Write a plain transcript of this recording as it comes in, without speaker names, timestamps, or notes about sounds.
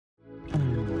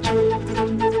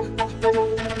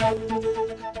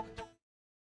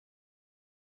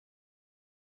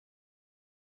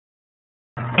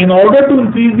in order to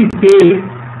increase the sales,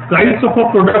 price of a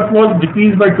product was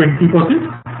decreased by 20%.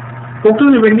 Total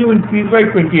revenue increased by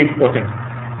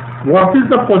 28%. What is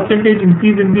the percentage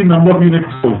increase in the number of units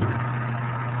sold?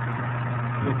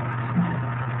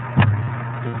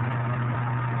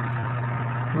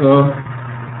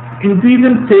 Increase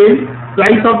in sales,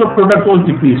 price of the product was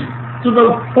decreased. So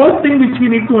the first thing which we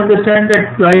need to understand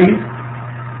that price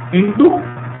into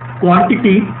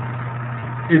quantity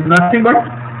is nothing but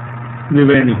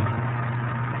revenue.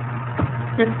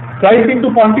 Okay. Price into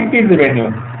quantity is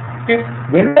revenue. Okay.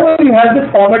 Whenever you have this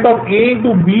format of A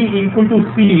into B equal to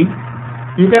C,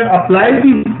 you can apply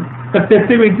the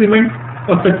successive increment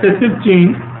or successive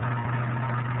change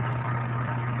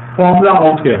formula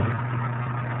out here.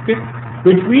 Okay.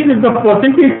 Which means if the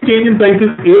percentage change in price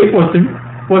is A%,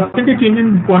 percentage change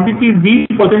in quantity is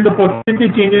B%, the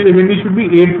percentage change in revenue should be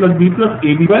A plus B plus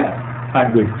AB by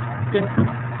 100. Okay.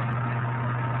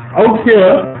 Out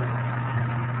here,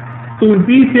 to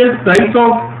increase sales, price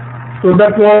of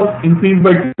product was increased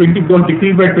by 20%, was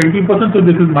decreased by 20%, so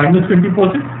this is minus 20%.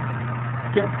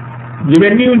 Okay.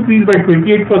 Revenue increased by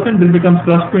 28%, this becomes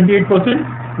plus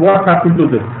 28%. What happened to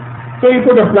this? So you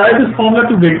could apply this formula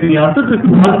to get the answer. This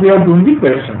is one way of doing the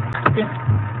question. Okay.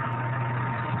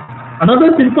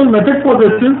 Another simple method for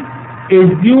this is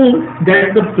assume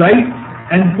that the price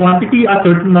and quantity are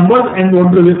certain numbers and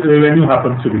what the revenue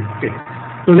happens to be. Okay.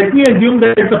 So let me assume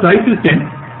that the price is 10,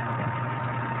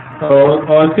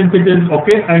 or since it is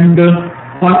okay, and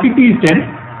quantity is 10.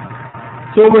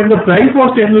 So when the price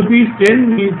was 10 rupees,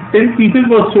 10 pieces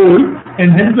were sold,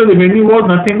 and hence the revenue was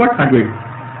nothing but 100.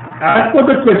 As per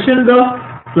the question, the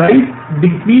price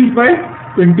decreased by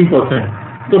 20%.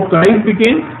 So price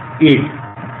became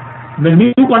 8. The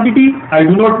new quantity I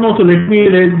do not know, so let me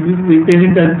retain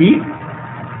it as B.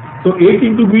 So 8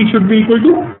 into B should be equal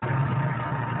to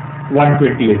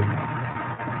 128.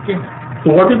 Okay.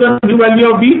 So what is the new value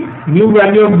of B? New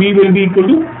value of B will be equal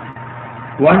to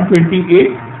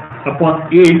 128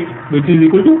 upon 8, which is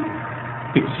equal to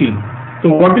 16. So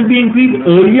what is the increase?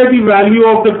 Earlier the value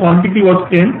of the quantity was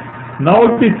 10, now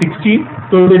it is 16,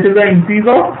 so it is an increase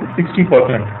of 60%.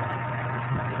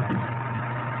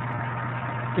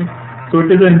 Okay. So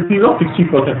it is an increase of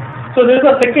 60%. So there is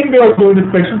a second way of doing this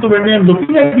question. So when we are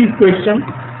looking at these questions,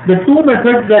 the two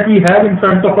methods that we have in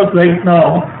front of us right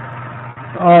now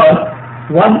are,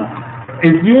 one,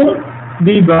 assume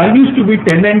the values to be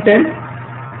 10 and 10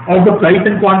 of the price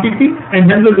and quantity, and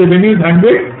then the revenue is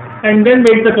 100, and then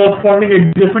make the corresponding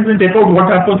adjustments and take out what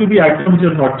happens to the item which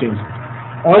has not changed.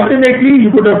 Alternately, you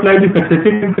could apply the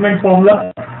successive increment formula.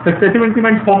 Successive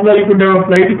increment formula you could have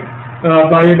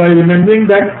applied by remembering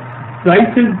that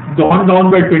price is gone down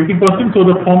by 20%, so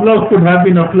the formula could have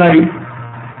been applied.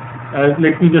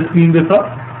 Let me just clean this up.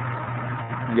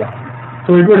 Yeah.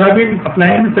 So it would have been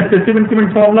applying the successive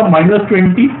increment formula, minus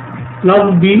 20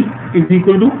 plus B is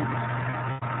equal to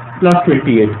plus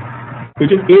 28,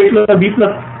 which is A plus B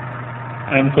plus,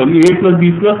 A plus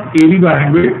B plus AB by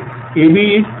 100. AB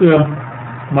is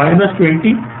minus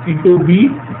 20 into B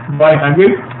by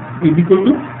 100 is equal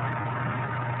to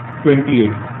 28.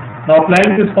 Now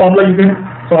applying this formula you can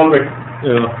solve it.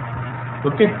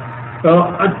 Okay.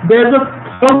 There's a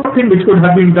third thing which could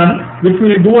have been done, which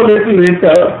we will do a little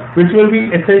later, which will be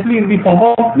essentially in the form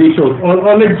of ratios. Or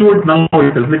let's do it now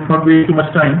itself. Let's not waste too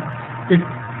much time. Okay.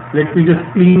 Let me just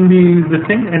clean this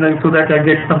thing and so that I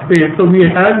get some space. So we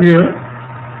have here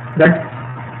that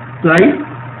price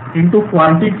into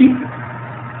quantity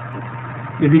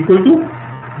is equal to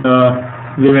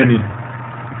revenue.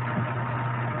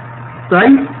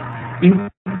 Price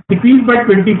decreased by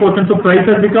 20%, so price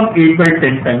has become 8 by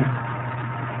 10 times.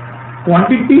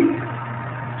 Quantity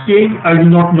change I do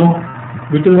not know,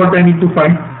 which is what I need to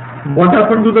find. What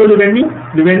happened to the revenue?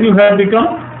 Revenue has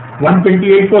become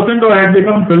 128% or has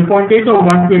become 12.8 or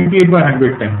 128 by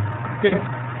 100 times. Okay.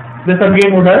 This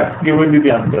again would have given you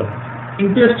the answer.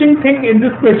 Interesting thing in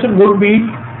this question would be,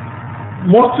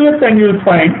 most of the time you will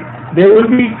find there will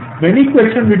be many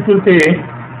questions which will say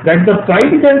that the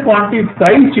price and quantity,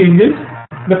 price changes,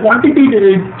 the quantity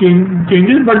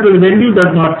changes, but the revenue does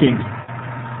not change.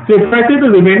 So if I say the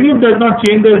revenue does not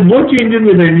change, there is no change in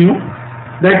revenue,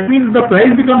 that means the price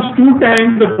becomes 2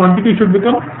 times, the quantity should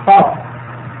become half.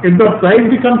 If the price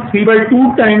becomes 3 by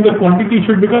 2 times, the quantity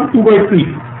should become 2 by 3.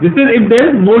 This is if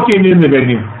there is no change in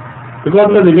revenue,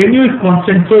 because the revenue is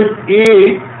constant. So if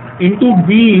A into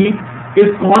B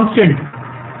is constant,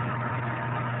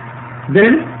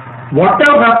 then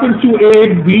whatever happens to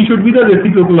A, B should be the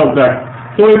reciprocal of that.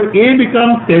 So if A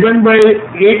becomes 7 by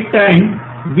 8 times,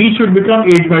 B should become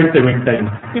 8 by 7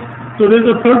 times. Okay. So there is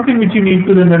a third thing which you need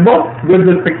to remember with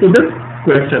respect to this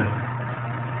question.